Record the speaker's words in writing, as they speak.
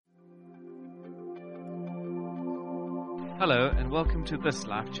Hello and welcome to this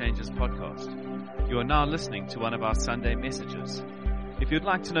Life Changes podcast. You are now listening to one of our Sunday messages. If you'd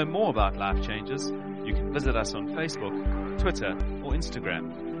like to know more about Life Changes, you can visit us on Facebook, Twitter, or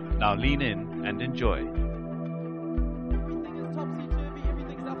Instagram. Now lean in and enjoy. Everything is topsy-turvy,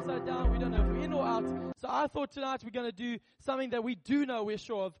 everything's upside down, we don't know if we're in or out. So I thought tonight we're going to do something that we do know we're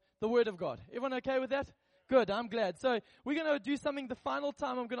sure of, the Word of God. Everyone okay with that? Good, I'm glad. So we're going to do something the final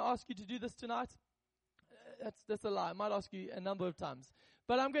time I'm going to ask you to do this tonight. That's a lie. I might ask you a number of times.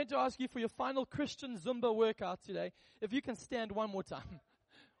 But I'm going to ask you for your final Christian Zumba workout today, if you can stand one more time.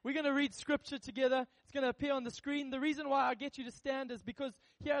 We're going to read scripture together. It's going to appear on the screen. The reason why I get you to stand is because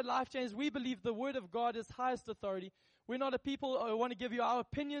here at Life Change, we believe the Word of God is highest authority. We're not a people who want to give you our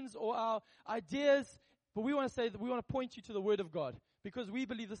opinions or our ideas, but we want to say that we want to point you to the Word of God, because we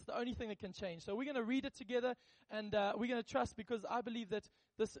believe this is the only thing that can change. So we're going to read it together, and we're going to trust, because I believe that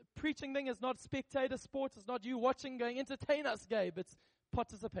this preaching thing is not spectator sports. It's not you watching, going, entertain us, Gabe. It's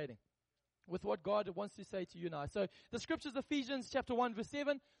participating with what God wants to say to you and I. So the scriptures, Ephesians chapter 1, verse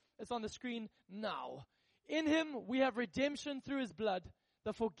 7, it's on the screen now. In Him we have redemption through His blood,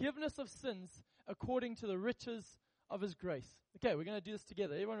 the forgiveness of sins according to the riches of His grace. Okay, we're going to do this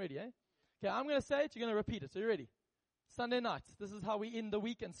together. Everyone ready, eh? Okay, I'm going to say it. You're going to repeat it. So you ready? Sunday night. This is how we end the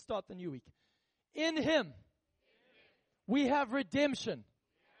week and start the new week. In Him we have redemption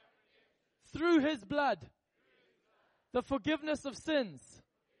through His blood, the forgiveness of sins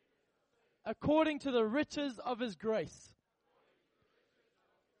according to the riches of His grace.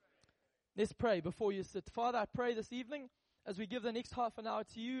 Let's pray before you sit. Father, I pray this evening as we give the next half an hour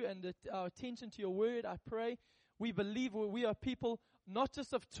to you and our attention to your word, I pray we believe we are people not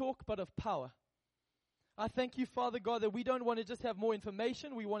just of talk but of power. I thank you, Father God, that we don't want to just have more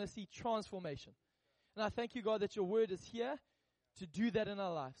information. We want to see transformation. And I thank you, God, that your word is here to do that in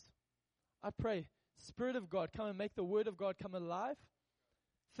our lives. I pray, Spirit of God, come and make the word of God come alive.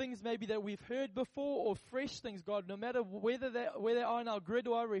 Things maybe that we've heard before or fresh things, God, no matter where they are in our grid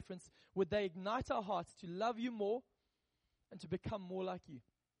or our reference, would they ignite our hearts to love you more and to become more like you.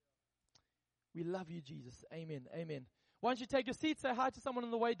 We love you, Jesus. Amen. Amen. Why don't you take your seat, say hi to someone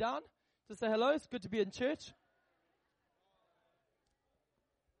on the way down. Just say hello. It's good to be in church.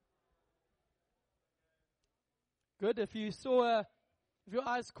 Good. If you saw, if your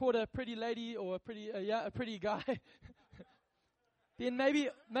eyes caught a pretty lady or a pretty guy, then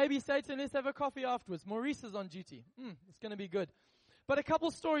maybe say to him, let's have a coffee afterwards. Maurice is on duty. It's going to be good. But a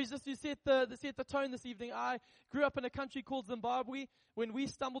couple stories just to set the tone this evening. I grew up in a country called Zimbabwe. When we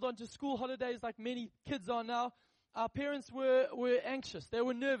stumbled onto school holidays, like many kids are now, our parents were anxious. They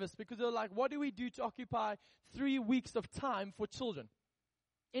were nervous because they were like, what do we do to occupy 3 weeks of time for children?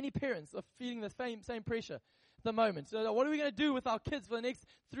 Any parents are feeling the same pressure at the moment. So what are we going to do with our kids for the next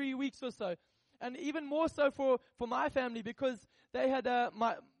 3 weeks or so? And even more so for my family, because they had a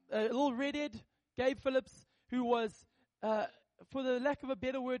little redhead, Gabe Phillips, who was, for the lack of a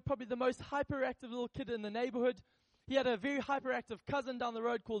better word, probably the most hyperactive little kid in the neighborhood. He had a very hyperactive cousin down the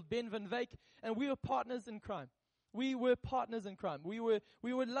road called Ben Van Veek, and we were partners in crime. We were partners in crime. We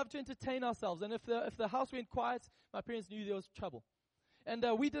would love to entertain ourselves, and if the house went quiet, my parents knew there was trouble. And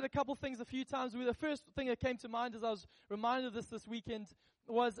we did a couple things a few times. The first thing that came to mind as I was reminded of this weekend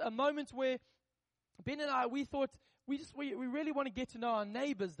was a moment where Ben and I, we thought we really want to get to know our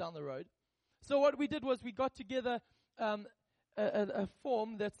neighbors down the road. So what we did was we got together a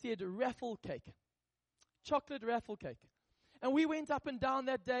form that said raffle cake, chocolate raffle cake. And we went up and down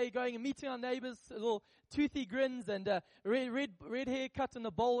that day, going and meeting our neighbors, little toothy grins and red haircut in a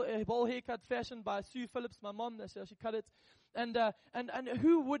bowl haircut fashioned by Sue Phillips, my mom. That's how she cut it. And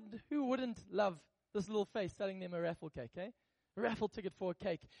who wouldn't love this little face selling them a raffle cake, eh? A raffle ticket for a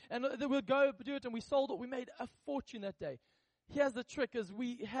cake. And we'd go do it, and we sold it. We made a fortune that day. Here's the trick: is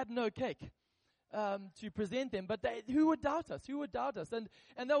we had no cake to present them, but who would doubt us? Who would doubt us? And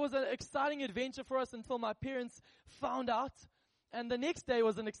that was an exciting adventure for us until my parents found out. And the next day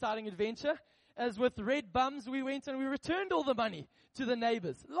was an exciting adventure, as with red bums we went and we returned all the money to the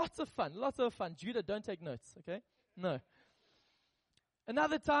neighbors. Lots of fun. Judah, don't take notes, okay? No.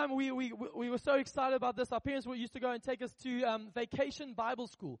 Another time we were so excited about this, our parents used to go and take us to Vacation Bible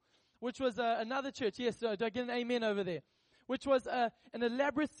School, which was another church. Yes, do I get an amen over there? Which was an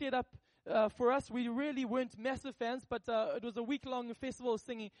elaborate setup for us. We really weren't massive fans, but it was a week-long festival of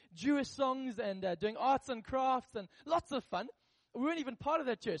singing Jewish songs and doing arts and crafts and lots of fun. We weren't even part of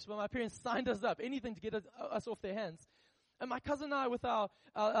that church, but my parents signed us up, anything to get us off their hands. And my cousin and I, with our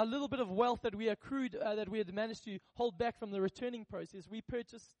little bit of wealth that we accrued, that we had managed to hold back from the returning process, we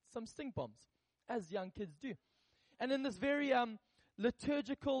purchased some stink bombs, as young kids do. And in this very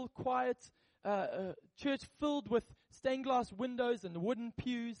liturgical, quiet church filled with stained glass windows and wooden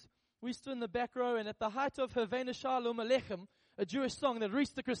pews. We stood in the back row, and at the height of Havana Shalom Alechem, a Jewish song that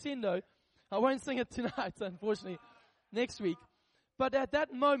reached the crescendo, I won't sing it tonight, unfortunately, next week. But at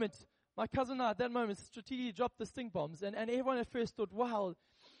that moment, my cousin and I, at that moment, strategically dropped the stink bombs, and everyone at first thought, wow,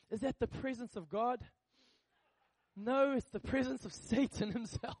 is that the presence of God? No, it's the presence of Satan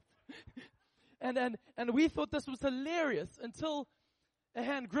himself. and we thought this was hilarious until a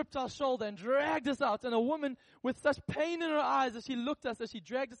hand gripped our shoulder and dragged us out, and a woman with such pain in her eyes as she looked at us, as she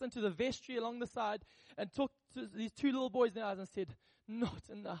dragged us into the vestry along the side and took these two little boys in the eyes and said, not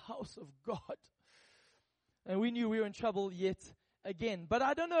in the house of God. And we knew we were in trouble yet again. But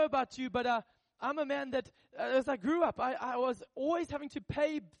I don't know about you, but I'm a man that, as I grew up, I was always having to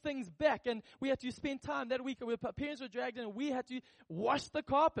pay things back, and we had to spend time that week. Our parents were dragged in, and we had to wash the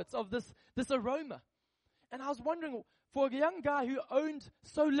carpets of this aroma. And I was wondering, for a young guy who owned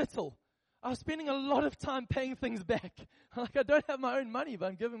so little, I was spending a lot of time paying things back. Like, I don't have my own money, but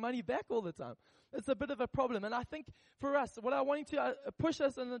I'm giving money back all the time. It's a bit of a problem. And I think for us, what I want to push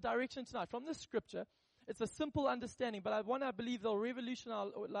us in the direction tonight, from this scripture, it's a simple understanding, but I believe they'll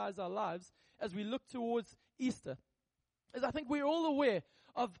revolutionize our lives as we look towards Easter. Is I think we're all aware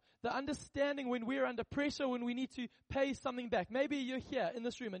of the understanding when we're under pressure, when we need to pay something back. Maybe you're here in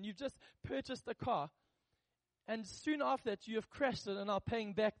this room and you've just purchased a car, and soon after that you have crashed it and are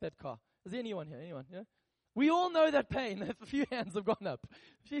paying back that car. Is there anyone here? Anyone? Yeah? We all know that pain. A few hands have gone up.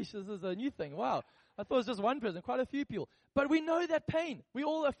 Sheesh, this is a new thing. Wow. I thought it was just one person, quite a few people. But we know that pain. We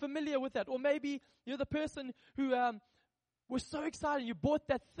all are familiar with that. Or maybe you're the person who was so excited. You bought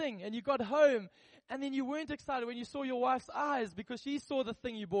that thing and you got home, and then you weren't excited when you saw your wife's eyes because she saw the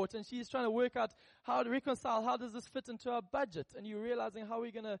thing you bought and she's trying to work out how to reconcile, how does this fit into our budget? And you're realizing, how are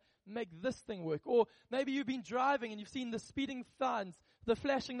we going to make this thing work? Or maybe you've been driving and you've seen the speeding signs, the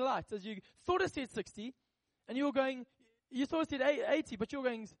flashing lights, as you thought it said 60, and you thought it said 80, but you're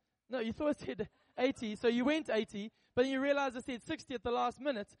going, no, you thought it said 80, so you went 80, but then you realized it said 60 at the last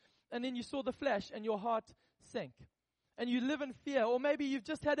minute, and then you saw the flash and your heart sank. And you live in fear. Or maybe you've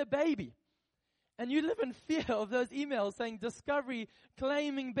just had a baby, and you live in fear of those emails saying Discovery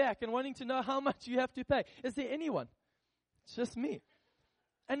claiming back and wanting to know how much you have to pay. Is there anyone? It's just me.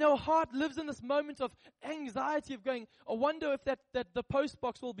 And your heart lives in this moment of anxiety of going, I wonder if the post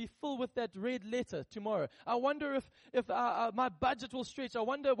box will be full with that red letter tomorrow. I wonder if my budget will stretch. I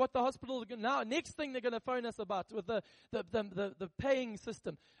wonder what the hospital is going to now. Next thing they're going to phone us about with the paying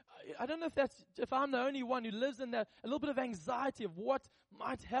system. I don't know if I'm the only one who lives in that, a little bit of anxiety of what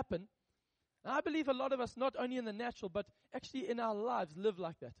might happen. And I believe a lot of us, not only in the natural, but actually in our lives, live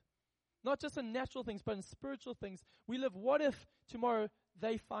like that. Not just in natural things, but in spiritual things. We live, what if tomorrow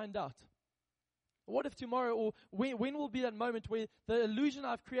they find out? What if tomorrow, or when will be that moment where the illusion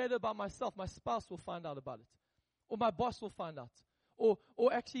I've created about myself, my spouse will find out about it? Or my boss will find out? Or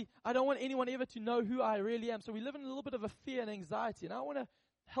actually, I don't want anyone ever to know who I really am. So we live in a little bit of a fear and anxiety. And I want to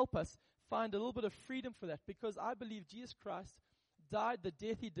help us find a little bit of freedom for that, because I believe Jesus Christ died the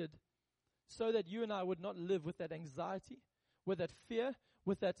death he did so that you and I would not live with that anxiety, with that fear,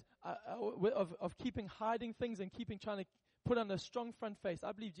 with that of keeping hiding things and trying to put on a strong front face.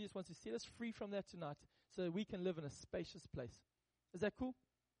 I believe Jesus wants to set us free from that tonight so that we can live in a spacious place. Is that cool?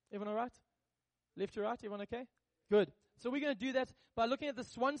 Everyone all right? Left to right? Everyone okay? Good. So we're going to do that by looking at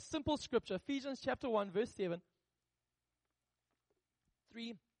this one simple scripture, Ephesians chapter 1, verse 7.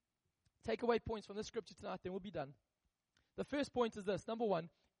 3 takeaway points from this scripture tonight, then we'll be done. The first point is this. Number 1,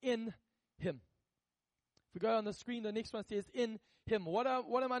 in Him. If we go on the screen, the next one says, in Him. What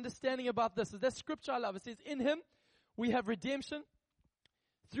I'm understanding about this is that scripture I love. It says, in Him we have redemption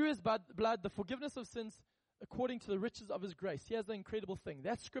through His blood, the forgiveness of sins according to the riches of His grace. Here's the incredible thing.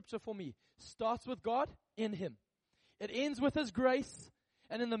 That scripture for me starts with God, in Him. It ends with His grace,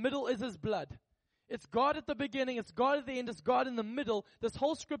 and in the middle is His blood. It's God at the beginning, it's God at the end, it's God in the middle. This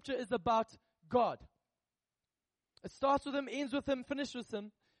whole scripture is about God. It starts with Him, ends with Him, finishes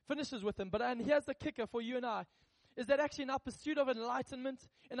with Him. And here's the kicker for you and I, is that actually in our pursuit of enlightenment,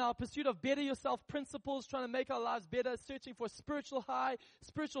 in our pursuit of better yourself principles, trying to make our lives better, searching for spiritual high,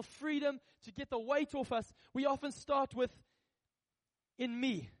 spiritual freedom, to get the weight off us, we often start with, in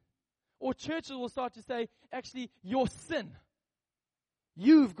me. Or churches will start to say, actually, your sin.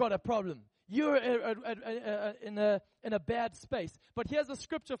 You've got a problem. You're in a bad space. But here's the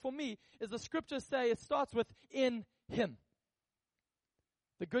scripture for me, is the scriptures say it starts with, in Him.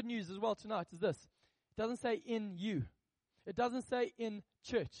 The good news as well tonight is this. It doesn't say in you. It doesn't say in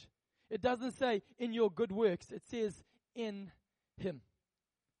church. It doesn't say in your good works. It says in Him.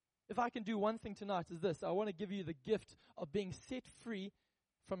 If I can do one thing tonight is this. I want to give you the gift of being set free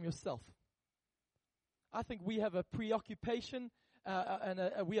from yourself. I think we have a preoccupation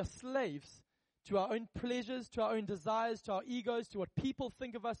and we are slaves to our own pleasures, to our own desires, to our egos, to what people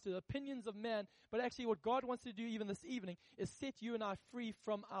think of us, to the opinions of man. But actually what God wants to do even this evening is set you and I free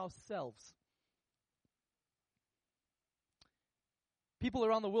from ourselves. People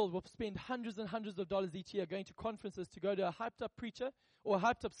around the world will spend hundreds and hundreds of dollars each year going to conferences to go to a hyped up preacher or a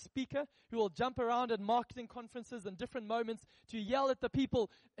hyped up speaker who will jump around at marketing conferences and different moments to yell at the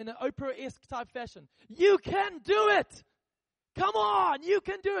people in an Oprah-esque type fashion. You can do it! Come on, you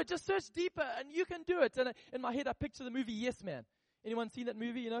can do it. Just search deeper and you can do it. And in my head, I picture the movie Yes Man. Anyone seen that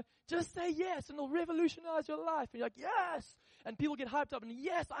movie, Just say yes and it'll revolutionize your life. And you're like, yes. And people get hyped up and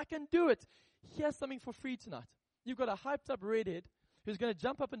yes, I can do it. Here's something for free tonight. You've got a hyped up redhead who's going to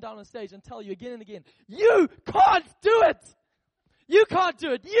jump up and down on stage and tell you again and again, you can't do it. You can't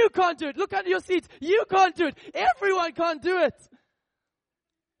do it. You can't do it. Look under your seats. You can't do it. Everyone can't do it.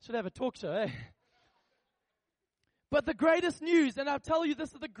 Should have a talk show, eh? But the greatest news, and I'll tell you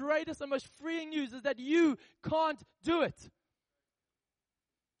this is the greatest and most freeing news, is that you can't do it.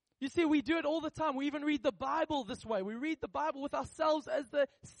 You see, we do it all the time. We even read the Bible this way. We read the Bible with ourselves as the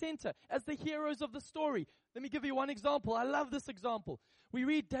center, as the heroes of the story. Let me give you one example. I love this example. We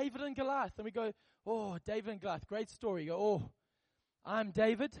read David and Goliath, and we go, oh, David and Goliath, great story. You go, oh, I'm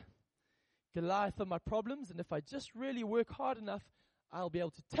David. Goliath are my problems, and if I just really work hard enough, I'll be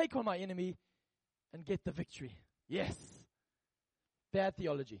able to take on my enemy and get the victory. Yes. Bad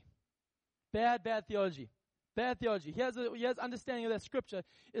theology. Bad theology. Bad theology. Here's understanding of that scripture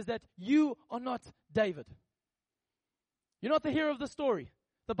is that you are not David. You're not the hero of the story.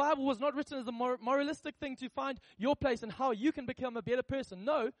 The Bible was not written as a moralistic thing to find your place and how you can become a better person.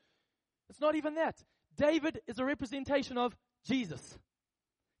 No, it's not even that. David is a representation of Jesus.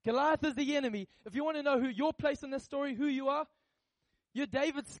 Goliath is the enemy. If you want to know who your place in this story, who you are, you're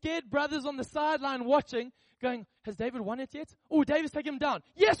David's scared brothers on the sideline watching, going, has David won it yet? Oh, David's taken him down.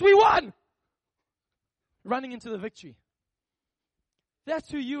 Yes, we won! Running into the victory.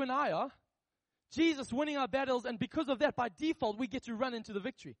 That's who you and I are. Jesus winning our battles, and because of that, by default, we get to run into the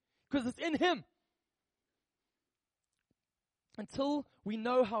victory. Because it's in Him. Until we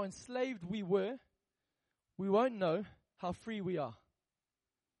know how enslaved we were, we won't know how free we are.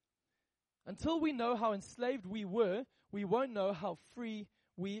 Until we know how enslaved we were, we won't know how free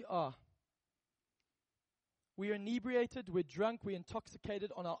we are. We're inebriated, we're drunk, we're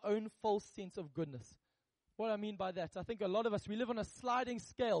intoxicated on our own false sense of goodness. What I mean by that, I think a lot of us, we live on a sliding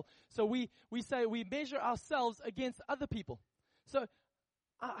scale. So we say we measure ourselves against other people. So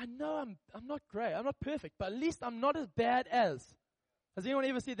I know I'm not great, I'm not perfect, but at least I'm not as bad as. Has anyone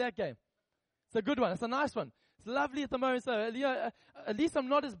ever seen that game? It's a good one, it's a nice one. It's lovely at the moment, so at least I'm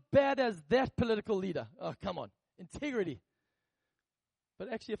not as bad as that political leader. Oh, come on. Integrity.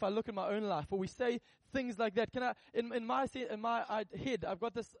 But actually, if I look at my own life, or we say things like that, in my head, I've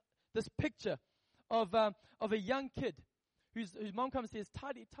got this picture of a young kid whose mom comes and says,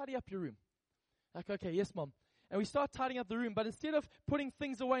 tidy up your room. Like, okay, yes, mom. And we start tidying up the room, but instead of putting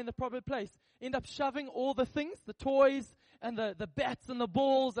things away in the proper place, end up shoving all the things, the toys and the bats and the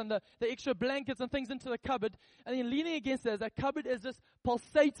balls and the extra blankets and things into the cupboard, and then leaning against it as that cupboard is just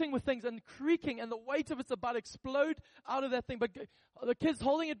pulsating with things and creaking, and the weight of it's about to explode out of that thing. But the kid's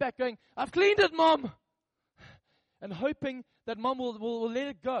holding it back going, I've cleaned it, mom! And hoping that mom will let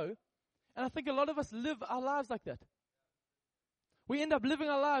it go. And I think a lot of us live our lives like that. We end up living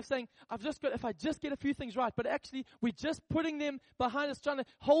our lives saying, if I just get a few things right, but actually we're just putting them behind us, trying to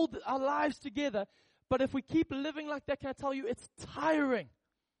hold our lives together. But if we keep living like that, can I tell you, it's tiring.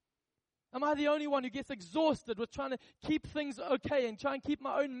 Am I the only one who gets exhausted with trying to keep things okay and try and keep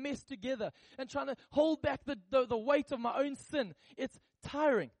my own mess together and trying to hold back the weight of my own sin? It's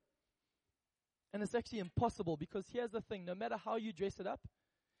tiring. And it's actually impossible, because here's the thing, no matter how you dress it up,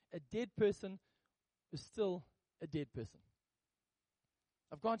 a dead person is still a dead person.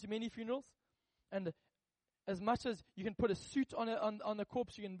 I've gone to many funerals, and as much as you can put a suit on a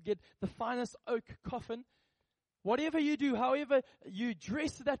corpse, you can get the finest oak coffin. Whatever you do, however you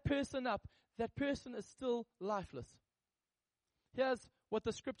dress that person up, that person is still lifeless. Here's what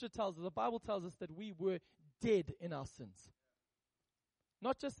the scripture tells us. The Bible tells us that we were dead in our sins.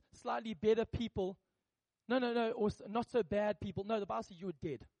 Not just slightly better people. No, or not so bad people. No, the Bible says you were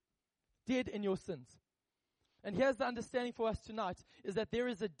dead. Dead in your sins. And here's the understanding for us tonight, is that there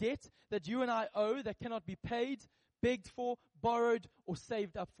is a debt that you and I owe that cannot be paid, begged for, borrowed, or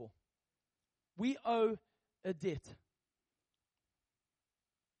saved up for. We owe a debt.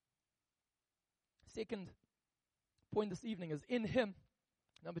 Second point this evening is in Him.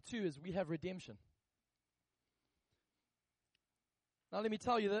 Number 2 is we have redemption. Now let me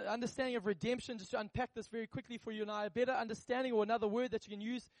tell you, the understanding of redemption, just to unpack this very quickly for you and I, a better understanding, or another word that you can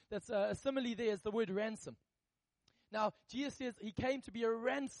use that's a simile there, is the word ransom. Now, Jesus says he came to be a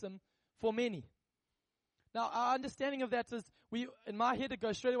ransom for many. Now, our understanding of that is, in my head, it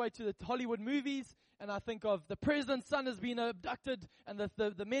goes straight away to the Hollywood movies, and I think of the president's son has been abducted, and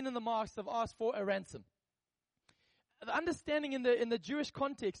the men in the masks have asked for a ransom. The understanding in the Jewish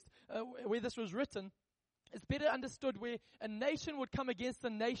context, where this was written, is better understood where a nation would come against a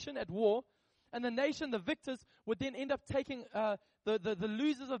nation at war, and the nation, the victors, would then end up taking the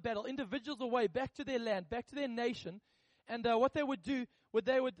losers of battle, individuals away, back to their land, back to their nation. And what they would do,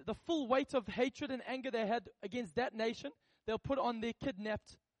 the full weight of hatred and anger they had against that nation, they'll put on their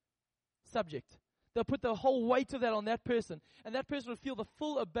kidnapped subject. They'll put the whole weight of that on that person. And that person would feel the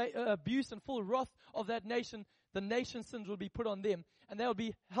full abuse and full wrath of that nation. The nation's sins would be put on them. And they'll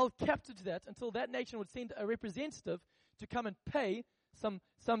be held captive to that until that nation would send a representative to come and pay some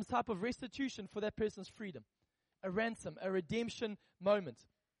type of restitution for that person's freedom. A ransom, a redemption moment.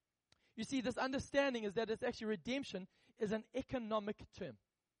 You see, this understanding is that it's actually redemption is an economic term.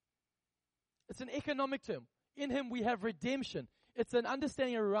 It's an economic term. In him we have redemption. It's an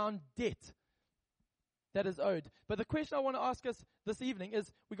understanding around debt that is owed. But the question I want to ask us this evening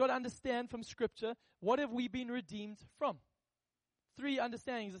is, we've got to understand from Scripture, what have we been redeemed from? 3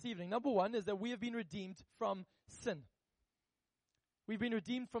 understandings this evening. Number 1 is that we have been redeemed from sin. We've been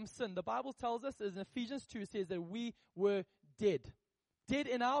redeemed from sin. The Bible tells us, as in Ephesians 2, it says that we were dead. Dead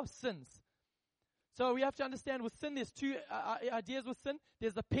in our sins. So we have to understand with sin, there's 2 ideas with sin.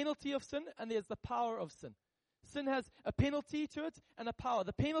 There's the penalty of sin and there's the power of sin. Sin has a penalty to it and a power.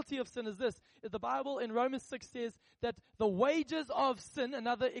 The penalty of sin is this. The Bible in Romans 6 says that the wages of sin,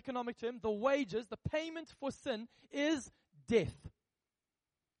 another economic term, the wages, the payment for sin is death.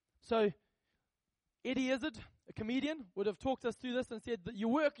 So Eddie Izzard, a comedian, would have talked us through this and said that you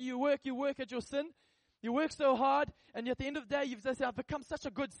work at your sin. You work so hard, and at the end of the day, you've just said, I've become such a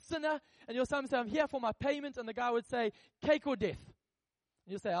good sinner, and you'll sometimes say, I'm here for my payment, and the guy would say, cake or death?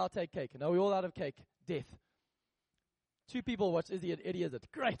 And you'll say, I'll take cake. No, we're all out of cake. Death. 2 people watch Eddie Izzard.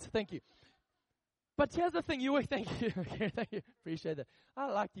 Great, thank you. But here's the thing, you work, thank you. Thank you, appreciate that. I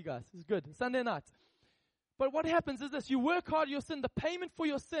like you guys, it's good. Sunday night. But what happens is this, you work hard your sin, the payment for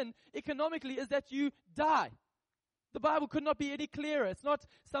your sin, economically, is that you die. The Bible could not be any clearer. It's not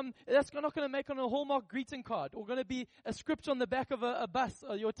that's not going to make on a Hallmark greeting card or going to be a scripture on the back of a bus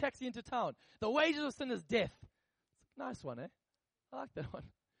or your taxi into town. The wages of sin is death. It's a nice one, eh? I like that one.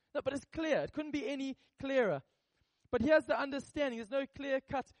 No, but it's clear. It couldn't be any clearer. But here's the understanding. There's no clear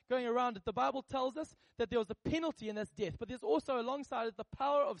cut going around it. The Bible tells us that there was a penalty and that's death. But there's also alongside it the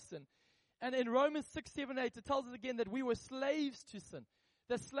power of sin. And in Romans 6, 7, 8, it tells us again that we were slaves to sin.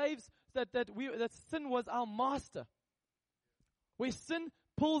 That slaves, that sin was our master. Where sin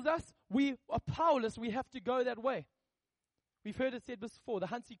pulls us, we are powerless. We have to go that way. We've heard it said before, the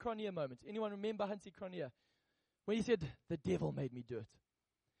Hansi Cronje moment. Anyone remember Hansi Cronje? When he said, the devil made me do it.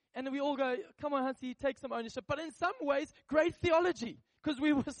 And we all go, come on Hansi, take some ownership. But in some ways, great theology. Because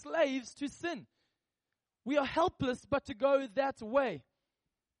we were slaves to sin. We are helpless but to go that way.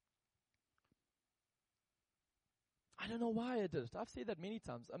 I don't know why I did it. I've said that many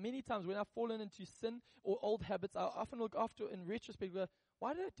times. Many times when I've fallen into sin or old habits, I often look after, in retrospect, go,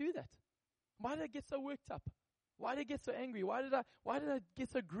 why did I do that? Why did I get so worked up? Why did I get so angry? Why did I get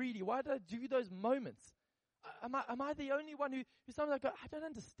so greedy? Why did I do those moments? Am I the only one who sometimes I go, I don't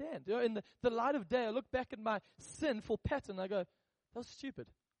understand. You know, in the light of day, I look back at my sinful pattern, I go, that was stupid.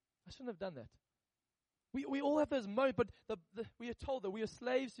 I shouldn't have done that. We all have those moments, but we are told that we are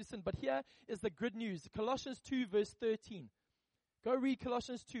slaves to sin. But here is the good news. Colossians 2 verse 13. Go read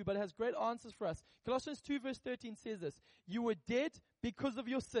Colossians 2, but it has great answers for us. Colossians 2 verse 13 says this. You were dead because of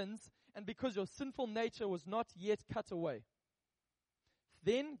your sins and because your sinful nature was not yet cut away.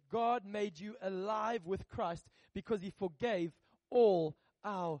 Then God made you alive with Christ because He forgave all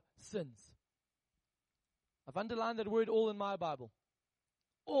our sins. I've underlined that word all in my Bible.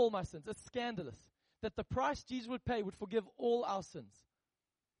 All my sins. It's scandalous that the price Jesus would pay would forgive all our sins.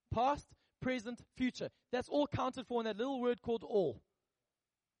 Past, present, future. That's all counted for in that little word called all.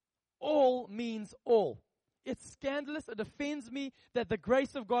 All means all. It's scandalous. It offends me that the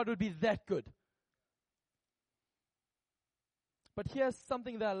grace of God would be that good. But here's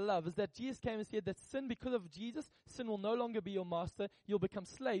something that I love, is that Jesus came and said that sin, because of Jesus, sin will no longer be your master. You'll become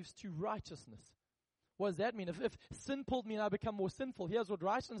slaves to righteousness. What does that mean? If sin pulled me and I become more sinful, here's what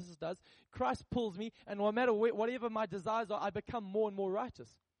righteousness does. Christ pulls me, and no matter whatever my desires are, I become more and more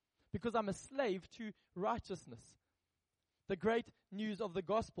righteous. Because I'm a slave to righteousness. The great news of the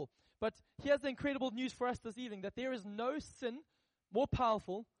gospel. But here's the incredible news for us this evening, that there is no sin more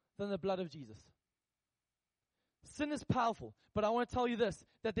powerful than the blood of Jesus. Sin is powerful, but I want to tell you this,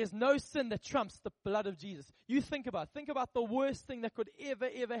 that there's no sin that trumps the blood of Jesus. You think about the worst thing that could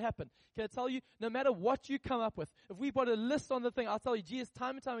ever happen. Can I tell you, no matter what you come up with, if we put a list on the thing, I'll tell you, Jesus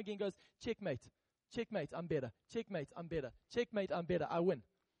time and time again goes, checkmate, I'm better, checkmate, I'm better, checkmate, I'm better, I win.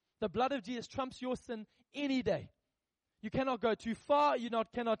 The blood of Jesus trumps your sin any day. You cannot go too far,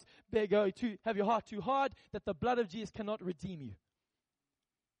 cannot have your heart too hard, that the blood of Jesus cannot redeem you.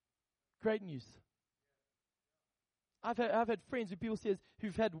 Great news. I've had friends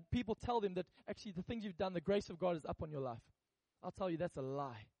who've had people tell them that actually the things you've done, the grace of God is up on your life. I'll tell you, that's a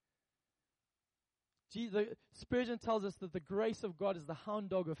lie. Spurgeon tells us that the grace of God is the hound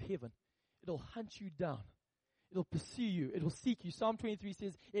dog of heaven. It'll hunt you down. It'll pursue you. It'll seek you. Psalm 23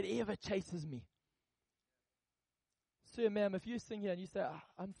 says, it ever chases me. Sir, ma'am, if you sing here and you say,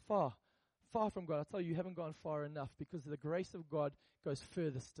 I'm far from God, I'll tell you, you haven't gone far enough, because the grace of God goes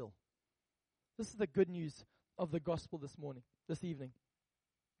further still. This is the good news of the gospel this evening.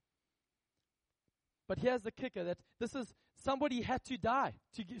 But here's the kicker, that somebody had to die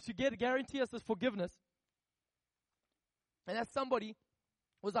to guarantee us this forgiveness. And that somebody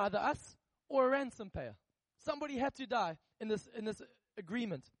was either us or a ransom payer. Somebody had to die in this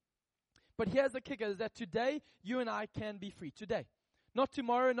agreement. But here's the kicker, is that today you and I can be free. Today. Not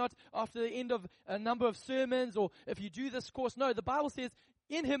tomorrow, not after the end of a number of sermons, or if you do this course. No, the Bible says,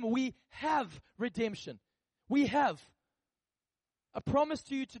 in Him we have redemption. We have a promise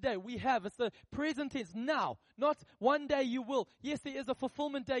to you today. We have. It's the present tense. Now. Not one day you will. Yes, there is a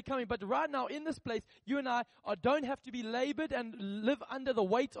fulfillment day coming. But right now in this place, you and I don't have to be labored and live under the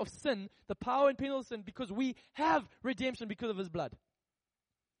weight of sin, the power and penalty of sin, because we have redemption because of His blood.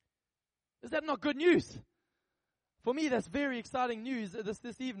 Is that not good news? For me, that's very exciting news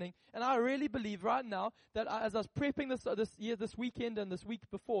this evening. And I really believe right now that as I was prepping this weekend and this week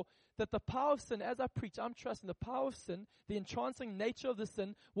before, that the power of sin, as I preach, I'm trusting the power of sin, the entrancing nature of the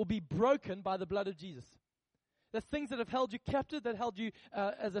sin, will be broken by the blood of Jesus. The things that have held you captive, that held you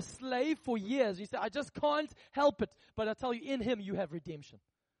as a slave for years, you say, I just can't help it. But I tell you, in Him you have redemption.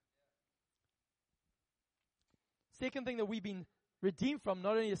 Second thing that we've been redeemed from,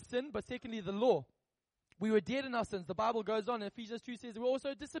 not only is sin, but secondly the law. We were dead in our sins. The Bible goes on, in Ephesians 2 says, we're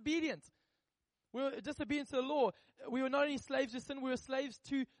also disobedient. We were disobedient to the law. We were not only slaves to sin, we were slaves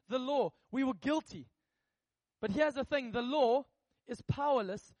to the law. We were guilty. But here's the thing, the law is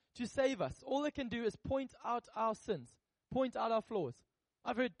powerless to save us. All it can do is point out our sins, point out our flaws.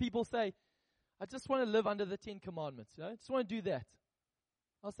 I've heard people say, I just want to live under the 10 Commandments. I just want to do that.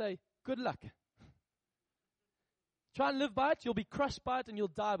 I'll say, good luck. Try and live by it, you'll be crushed by it, and you'll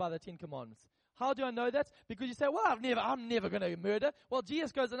die by the 10 Commandments. How do I know that? Because you say, well, I'm never going to murder. Well,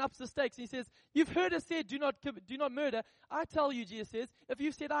 Jesus goes and ups the stakes. And He says, you've heard us say, do not murder. I tell you, Jesus says, if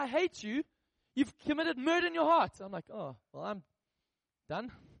you've said, I hate you, you've committed murder in your heart. I'm like, oh, well, I'm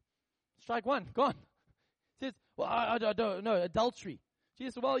done. Strike one, gone. He says, well, I don't know, adultery.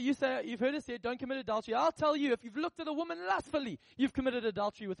 Jesus said, well, you say, you've heard us say, don't commit adultery. I'll tell you, if you've looked at a woman lustfully, you've committed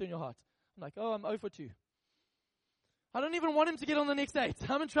adultery within your heart. I'm like, oh, I'm 0 for 2. I don't even want him to get on the next date.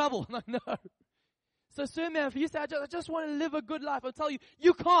 I'm in trouble. I'm like, no. So, sir, man, if you say, I just want to live a good life, I'll tell you,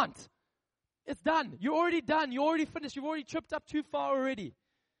 you can't. It's done. You're already done. You're already finished. You've already tripped up too far already.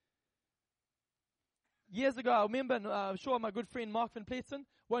 Years ago, I remember, and I'm sure my good friend Mark Van Pletzen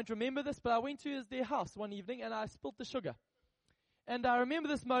won't remember this, but I went to their house one evening and I spilt the sugar. And I remember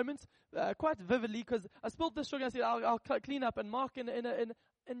this moment quite vividly, because I spilt the sugar and I said, I'll clean up. And Mark, in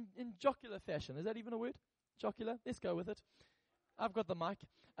jocular fashion, is that even a word? Jocular? Let's go with it. I've got the mic.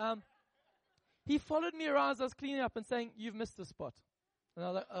 He followed me around as I was cleaning up and saying, you've missed the spot. And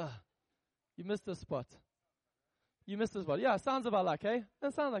I was like, you missed the spot. You missed the spot. Yeah, sounds about like, eh?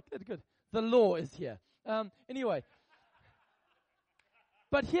 That sounds like it. Good. The law is here. Anyway.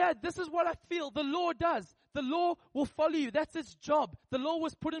 But here, this is what I feel the law does. The law will follow you. That's its job. The law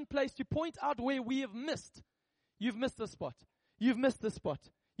was put in place to point out where we have missed. You've missed the spot. You've missed the spot.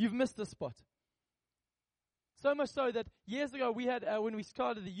 You've missed the spot. So much so that years ago we had, when we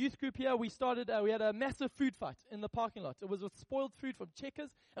started the youth group here, we had a massive food fight in the parking lot. It was with spoiled food from Checkers,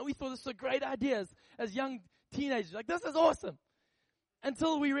 and we thought this was a great idea as young teenagers. Like, this is awesome.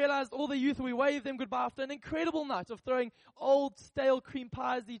 Until we realized all the youth, we waved them goodbye after an incredible night of throwing old stale cream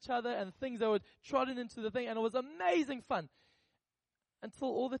pies at each other and things that were trodden into the thing, and it was amazing fun. Until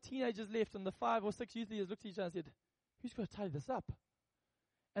all the teenagers left and the 5 or 6 youth leaders looked at each other and said, who's going to tidy this up?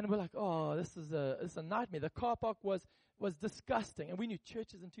 And we're like, oh, this is a nightmare. The car park was disgusting. And we knew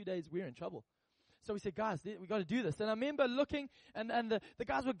churches in 2 days, we're in trouble. So we said, guys, we got to do this. And I remember looking, and the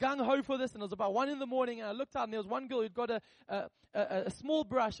guys were gung-ho for this, and it was about 1 in the morning, and I looked out, and there was one girl who'd got a small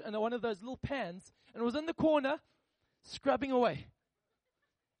brush and one of those little pans, and it was in the corner, scrubbing away.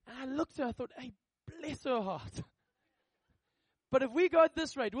 And I looked at her, I thought, hey, bless her heart. But if we go at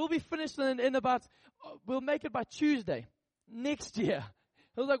this rate, we'll be finished in about, we'll make it by Tuesday next year.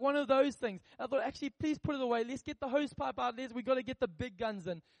 It was like one of those things. I thought, actually, please put it away. Let's get the hose pipe out. We got to get the big guns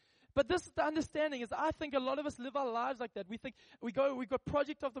in. But this is the understanding is I think a lot of us live our lives like that. We think we got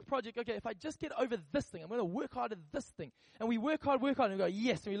project after project. Okay, if I just get over this thing, I'm going to work hard at this thing. And we work hard, and we go,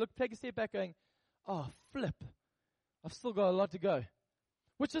 yes. And we take a step back going, oh, flip. I've still got a lot to go.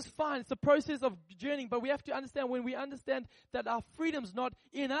 Which is fine. It's a process of journeying. But we have to understand when we understand that our freedom's not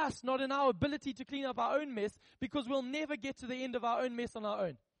in us, not in our ability to clean up our own mess, because we'll never get to the end of our own mess on our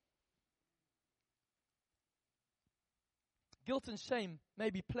own. Guilt and shame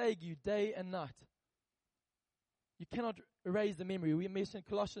maybe plague you day and night. You cannot erase the memory. We mentioned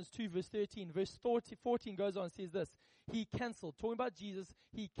Colossians 2 verse 13. Verse 14 goes on and says this. He cancelled, talking about Jesus,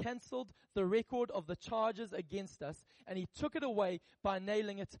 he cancelled the record of the charges against us, and he took it away by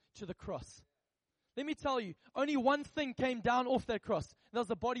nailing it to the cross. Let me tell you, only one thing came down off that cross. And that was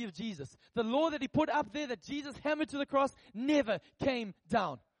the body of Jesus. The law that he put up there, that Jesus hammered to the cross, never came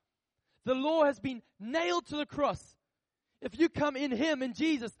down. The law has been nailed to the cross. If you come in him, in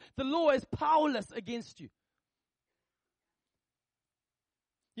Jesus, the law is powerless against you.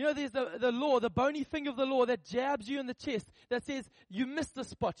 You know, there's the law, the bony finger of the law that jabs you in the chest, that says, you missed the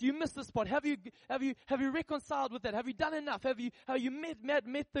spot, you missed the spot. Have you reconciled with that? Have you done enough? Have you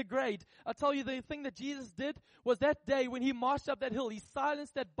met the grade? I'll tell you, the thing that Jesus did was that day when he marched up that hill, he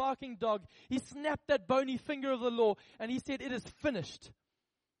silenced that barking dog, he snapped that bony finger of the law, and he said, it is finished.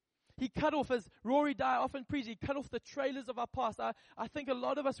 He cut off, as Rory Dyer often preached, he cut off the trailers of our past. I think a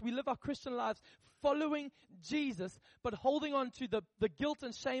lot of us, we live our Christian lives following Jesus, but holding on to the guilt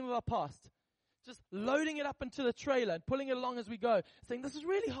and shame of our past. Just loading it up into the trailer and pulling it along as we go, saying, this is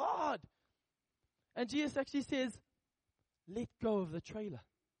really hard. And Jesus actually says, let go of the trailer.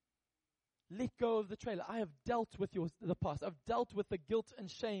 Let go of the trailer. I have dealt with the past. I've dealt with the guilt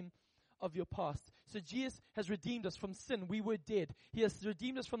and shame of your past. So Jesus has redeemed us from sin. We were dead. He has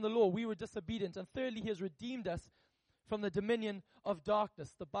redeemed us from the law. We were disobedient. And thirdly, he has redeemed us from the dominion of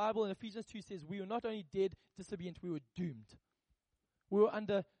darkness. The Bible in Ephesians 2 says we were not only dead, disobedient, we were doomed. We were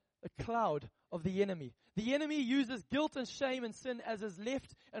under a cloud of the enemy. The enemy uses guilt and shame and sin as his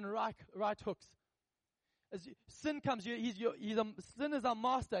left and right hooks. As sin comes, sin is our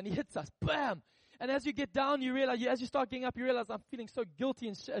master, and he hits us. Bam! And as you get down, you realize, as you start getting up, you realize, I'm feeling so guilty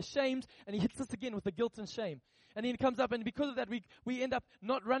and ashamed, and he hits us again with the guilt and shame. And then he comes up, and because of that, we end up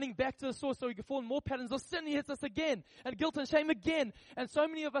not running back to the source, so we can fall in more patterns of sin. He hits us again, and guilt and shame again. And so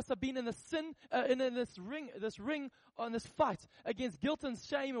many of us have been in the sin, in this ring, on this fight against guilt and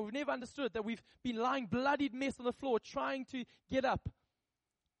shame, and we've never understood that we've been lying bloodied mess on the floor, trying to get up.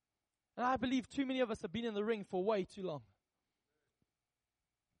 And I believe too many of us have been in the ring for way too long.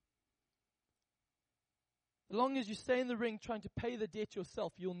 As long as you stay in the ring trying to pay the debt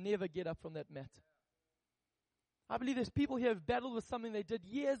yourself, you'll never get up from that mat. I believe there's people here who have battled with something they did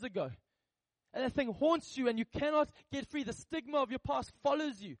years ago. And that thing haunts you and you cannot get free. The stigma of your past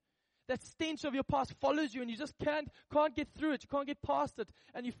follows you. That stench of your past follows you and you just can't get through it. You can't get past it.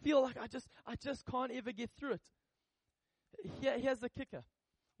 And you feel like, I just can't ever get through it. Here's the kicker.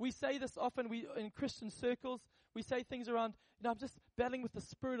 We say this often in Christian circles. We say things around, I'm just battling with the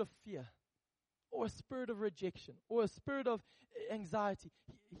spirit of fear, or a spirit of rejection, or a spirit of anxiety.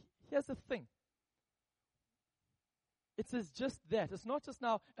 Here's the thing. It says just that. It's not just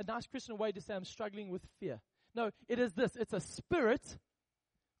now a nice Christian way to say I'm struggling with fear. No, it is this. It's a spirit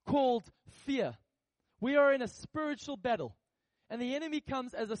called fear. We are in a spiritual battle. And the enemy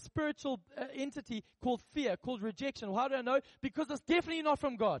comes as a spiritual entity called fear, called rejection. Well, how do I know? Because it's definitely not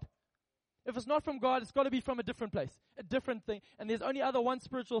from God. If it's not from God, it's got to be from a different place, a different thing. And there's only one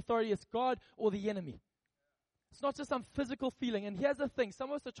spiritual authority. It's God or the enemy. It's not just some physical feeling. And here's the thing. Some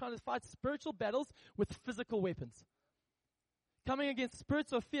of us are trying to fight spiritual battles with physical weapons. Coming against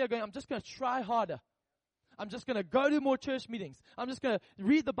spirits of fear, going, I'm just going to try harder. I'm just going to go to more church meetings. I'm just going to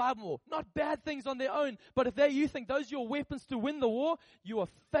read the Bible more. Not bad things on their own, but if you think those are your weapons to win the war, you have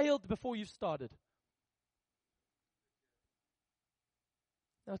failed before you've started.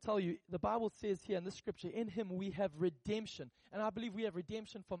 Now I'll tell you, the Bible says here in the scripture, in him we have redemption. And I believe we have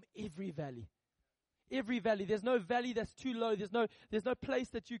redemption from every valley. Every valley. There's no valley that's too low. There's no place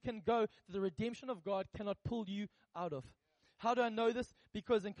that you can go that the redemption of God cannot pull you out of. How do I know this?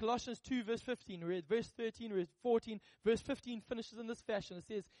 Because in Colossians 2 verse 15, read verse 13, verse 14, verse 15 finishes in this fashion. It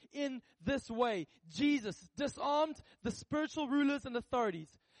says, in this way, Jesus disarmed the spiritual rulers and authorities.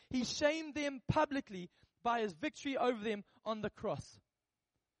 He shamed them publicly by his victory over them on the cross.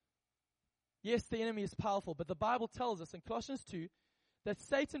 Yes, the enemy is powerful, but the Bible tells us in Colossians 2 that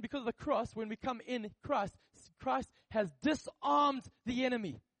Satan, because of the cross, when we come in Christ, Christ has disarmed the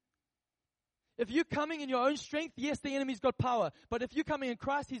enemy. If you're coming in your own strength, yes, the enemy's got power. But if you're coming in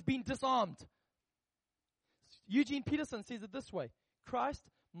Christ, he's been disarmed. Eugene Peterson says it this way. Christ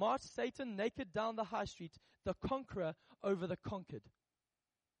marched Satan naked down the high street, the conqueror over the conquered.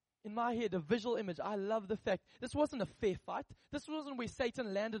 In my head, a visual image. I love the fact this wasn't a fair fight. This wasn't where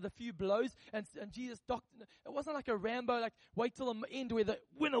Satan landed a few blows and Jesus docked. It wasn't like a Rambo, like wait till the end where the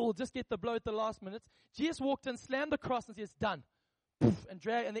winner will just get the blow at the last minute. Jesus walked in, slammed the cross and says, done. Poof, and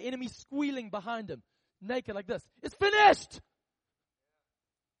the enemy squealing behind him, naked like this. It's finished!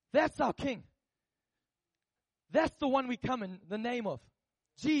 That's our King. That's the one we come in the name of.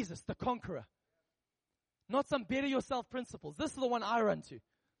 Jesus, the conqueror. Not some better yourself principles. This is the one I run to.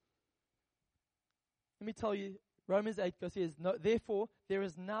 Let me tell you, Romans 8 says, no, therefore, there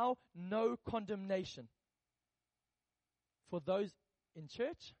is now no condemnation for those in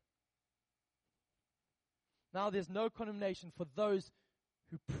church. Now there's no condemnation for those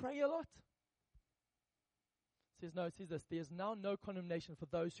who pray a lot. It says this, there's now no condemnation for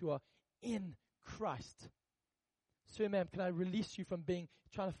those who are in Christ. Sir, ma'am, can I release you from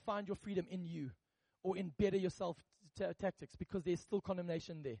trying to find your freedom in you or in better yourself tactics, because there's still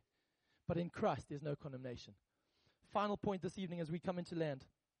condemnation there. But in Christ, there's no condemnation. Final point this evening as we come into land.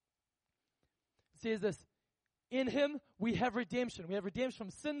 It says this, in him we have redemption. We have redemption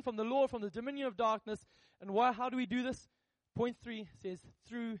from sin, from the law, from the dominion of darkness. And how do we do this? Point 3 says,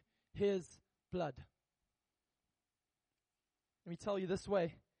 through his blood. Let me tell you this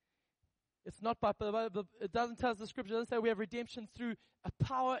way. It's not by, it doesn't tell us the scripture, it doesn't say we have redemption through a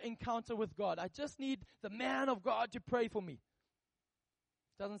power encounter with God. I just need the man of God to pray for me.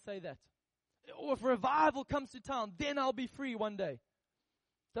 It doesn't say that. Or if revival comes to town, then I'll be free one day.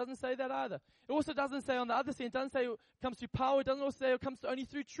 It doesn't say that either. It also doesn't say on the other side, it doesn't say it comes to power. It doesn't also say it comes to only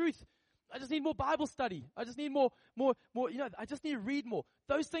through truth. I just need more Bible study. I just need more, I just need to read more.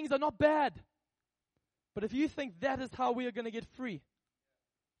 Those things are not bad. But if you think that is how we are going to get free,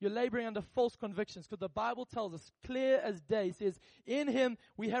 you're laboring under false convictions, because the Bible tells us clear as day, it says, in him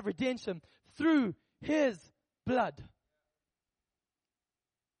we have redemption through his blood.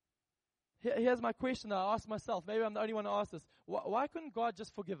 Here's my question I ask myself. Maybe I'm the only one to ask this. Why couldn't God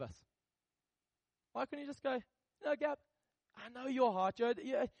just forgive us? Why couldn't he just go, Gab, I know your heart.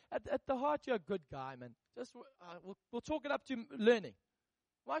 At the heart, you're a good guy, man. Just we'll chalk it up to learning.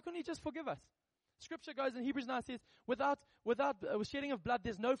 Why couldn't he just forgive us? Scripture goes in Hebrews 9, says, without shedding of blood,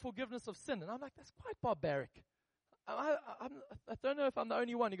 there's no forgiveness of sin. And I'm like, that's quite barbaric. I don't know if I'm the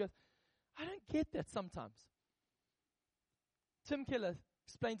only one. He goes, I don't get that sometimes. Tim Keller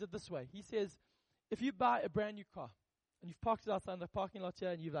explains it this way. He says, if you buy a brand new car and you've parked it outside in the parking lot here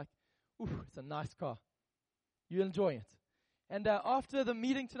and you're like, ooh, it's a nice car. You enjoy it. And after the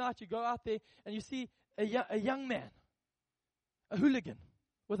meeting tonight, you go out there and you see a young man, a hooligan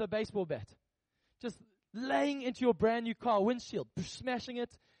with a baseball bat, just laying into your brand new car windshield, smashing it,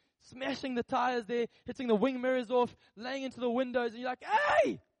 smashing the tires there, hitting the wing mirrors off, laying into the windows, and you're like,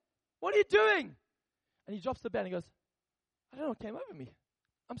 hey, what are you doing? And he drops the bat and he goes, I don't know what came over me.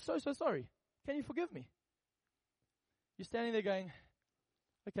 I'm so sorry. Can you forgive me? You're standing there going,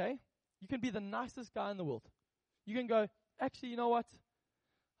 okay, you can be the nicest guy in the world. You can go, actually, you know what?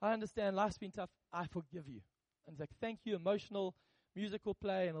 I understand life's been tough. I forgive you. And it's like, thank you, emotional, music will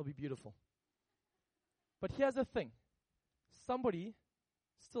play, and it'll be beautiful. But here's the thing. Somebody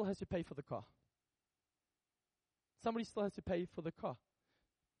still has to pay for the car. Somebody still has to pay for the car.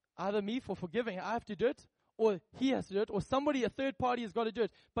 Either me for forgiving, I have to do it, or he has to do it, or somebody, a third party has got to do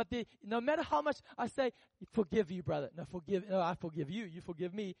it. But no matter how much I say, forgive you, brother. No, I forgive you. You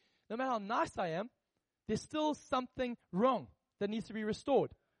forgive me. No matter how nice I am, there's still something wrong that needs to be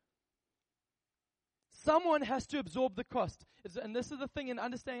restored. Someone has to absorb the cost. And this is the thing in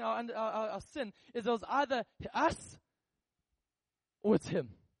understanding our sin, is it was either us or it's him.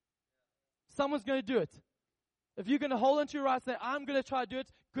 Someone's going to do it. If you're going to hold on to your rights and say, I'm going to try to do it,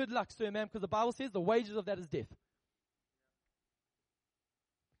 good luck, sir, ma'am, because the Bible says the wages of that is death.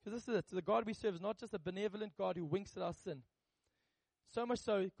 Because this is it. The God we serve is not just a benevolent God who winks at our sin. So much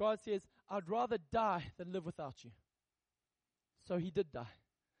so, God says, I'd rather die than live without you. So he did die.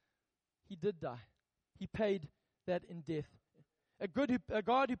 He did die. He paid that in death. a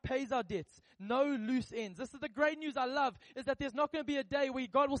God who pays our debts. No loose ends. This is the great news I love, is that there's not going to be a day where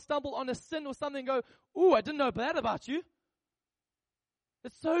God will stumble on a sin or something and go, ooh, I didn't know that about you.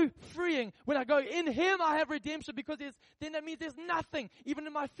 It's so freeing when I go, in Him I have redemption, because then that means there's nothing, even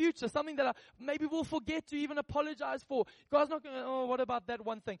in my future, something that I maybe will forget to even apologize for. God's not going, oh, what about that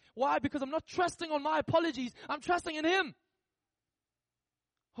one thing? Why? Because I'm not trusting on my apologies. I'm trusting in Him.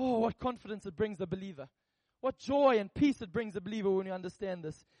 Oh, what confidence it brings the believer. What joy and peace it brings the believer when you understand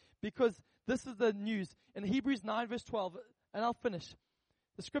this. Because this is the news. In Hebrews 9 verse 12, and I'll finish.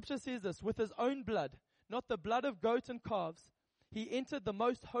 The scripture says this, with His own blood, not the blood of goats and calves, He entered the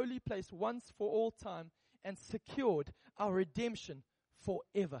most holy place once for all time and secured our redemption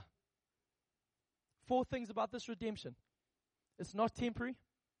forever. 4 things about this redemption. It's not temporary.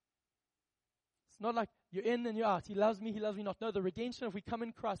 It's not like you're in and you're out. He loves me not. No, the redemption, if we come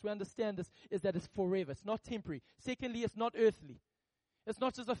in Christ, we understand this, is that it's forever. It's not temporary. Secondly, it's not earthly. It's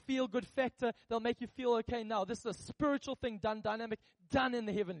not just a feel-good factor that'll make you feel okay now. This is a spiritual thing done, dynamic, done in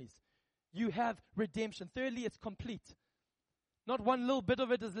the heavenlies. You have redemption. Thirdly, it's complete. Not one little bit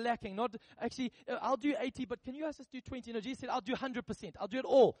of it is lacking. Not actually, I'll do 80, but can you guys just do 20? No, Jesus said, I'll do 100%. I'll do it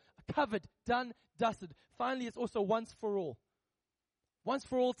all. Covered, done, dusted. Finally, it's also once for all. Once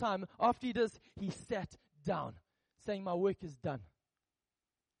for all time. After He does, He sat down, saying, my work is done.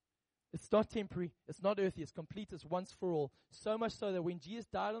 It's not temporary. It's not earthly. It's complete. It's once for all. So much so that when Jesus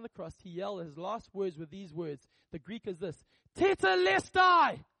died on the cross, He yelled, His last words were these words. The Greek is this,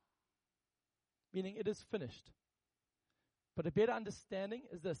 tetelestai, meaning it is finished. But a better understanding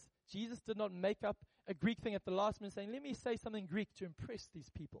is this. Jesus did not make up a Greek thing at the last minute saying, let me say something Greek to impress these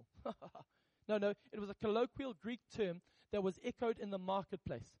people. No. It was a colloquial Greek term that was echoed in the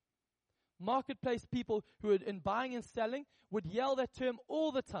marketplace. Marketplace people who were in buying and selling would yell that term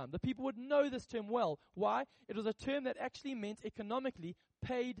all the time. The people would know this term well. Why? It was a term that actually meant economically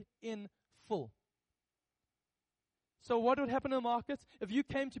paid in full. So what would happen in the markets? If you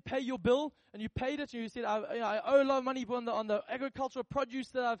came to pay your bill and you paid it and you said, I owe a lot of money on the agricultural produce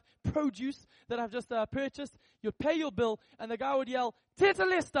that I've just purchased, you'd pay your bill and the guy would yell,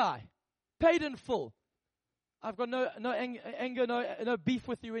 tetelestai, paid in full. I've got no anger, no beef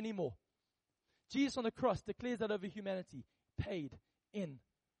with you anymore. Jesus on the cross declares that over humanity, paid in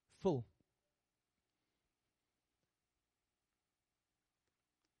full.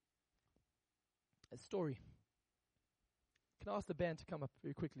 A story. Can I ask the band to come up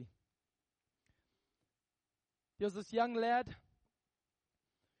very quickly? There was this young lad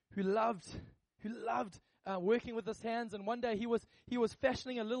who loved working with his hands, and one day he was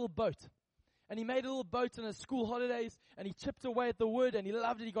fashioning a little boat. And he made a little boat in his school holidays, and he chipped away at the wood, and he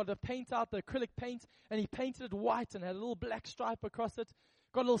loved it. He got the paint out, the acrylic paint, and he painted it white and had a little black stripe across it.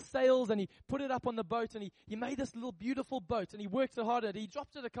 Got little sails, and he put it up on the boat, and he made this little beautiful boat, and he worked so hard at it. He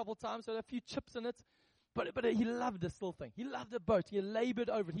dropped it a couple times, so there were a few chips in it. But he loved this little thing. He loved the boat. He labored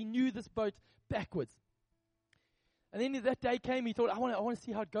over it. He knew this boat backwards. And then that day came, he thought, I want to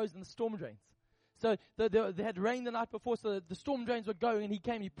see how it goes in the storm drains. So they had rained the night before, so the storm drains were going, and he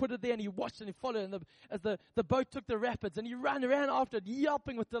came, he put it there, and he watched and he followed, and as the boat took the rapids, and he ran after it,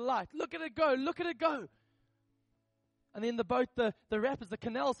 yelping with delight. Look at it go, look at it go. And then the boat, the rapids, the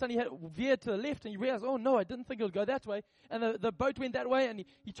canal suddenly had veered to the left, and he realized, oh no, I didn't think it would go that way. And the boat went that way, and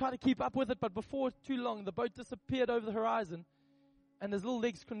he tried to keep up with it, but before too long, the boat disappeared over the horizon, and his little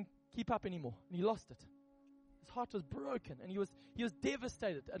legs couldn't keep up anymore, and he lost it. His heart was broken, and he was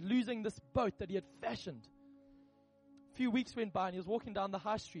devastated at losing this boat that he had fashioned. A few weeks went by, and he was walking down the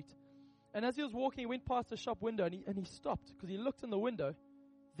high street. And as he was walking, he went past a shop window, and he stopped, because he looked in the window.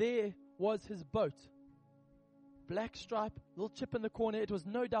 There was his boat. Black stripe, little chip in the corner. It was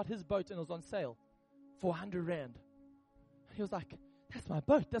no doubt his boat, and it was on sale for 100 rand. He was like, that's my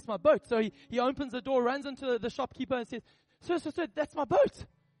boat, that's my boat. So he opens the door, runs into the shopkeeper, and says, sir, that's my boat.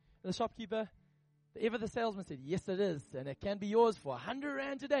 And the shopkeeper, ever the salesman, said, yes it is, and it can be yours for 100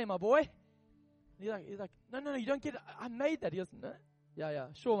 rand today, my boy. And he's like, no, you don't get it. I made that. He goes, no, yeah,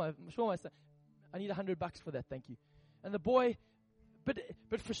 sure, my son. I need $100 for that, thank you. And the boy, but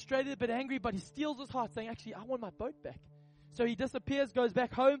frustrated, but angry, but he steals his heart, saying, actually, I want my boat back. So he disappears, goes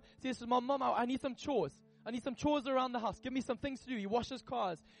back home, says to Mom, I need some chores. I need some chores around the house. Give me some things to do. He washes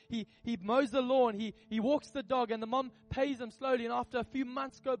cars. He mows the lawn. He walks the dog, and the mom pays him slowly. And after a few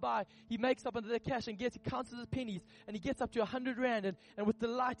months go by, he makes up into the cash and counts his pennies, and he gets up to 100 rand. And with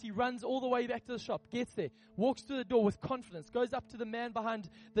delight, he runs all the way back to the shop, gets there, walks through the door with confidence, goes up to the man behind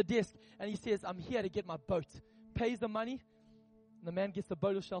the desk, and he says, I'm here to get my boat. Pays the money, and the man gets the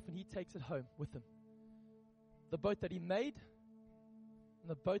boat off shelf, and he takes it home with him. The boat that he made, and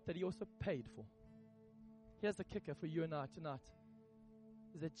the boat that he also paid for. Here's the kicker for you and I tonight.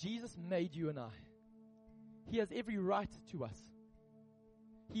 is that Jesus made you and I. He has every right to us.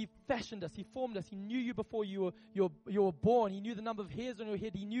 He fashioned us. He formed us. He knew you before you were born. He knew the number of hairs on your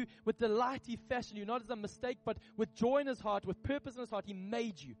head. He knew with delight He fashioned you, not as a mistake, but with joy in His heart, with purpose in His heart. He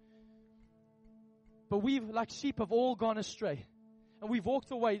made you. But we've, like sheep, have all gone astray. And we've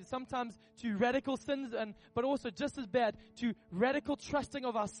walked away, sometimes to radical sins, but also just as bad, to radical trusting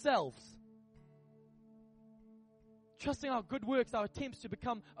of ourselves. Trusting our good works, our attempts to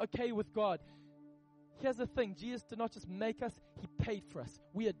become okay with God. Here's the thing, Jesus did not just make us, He paid for us.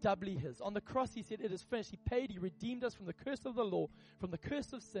 We are doubly His. On the cross, He said, it is finished. He paid, He redeemed us from the curse of the law, from the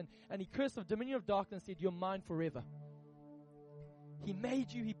curse of sin, and He cursed the dominion of darkness, said, you're mine forever. He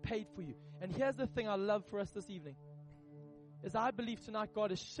made you, He paid for you. And here's the thing I love for us this evening, is I believe tonight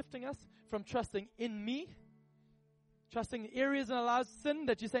God is shifting us from trusting in me, trusting areas in our lives, sin,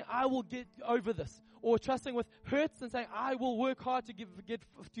 that you're saying, I will get over this. Or trusting with hurts and saying, I will work hard to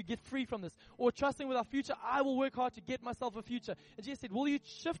get free from this. Or trusting with our future, I will work hard to get myself a future. And Jesus said, will you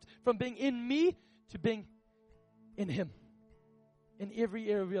shift from being in me to being in Him? In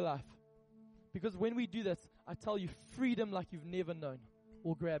every area of your life. Because when we do this, I tell you, freedom like you've never known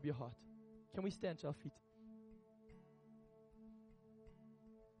will grab your heart. Can we stand to our feet?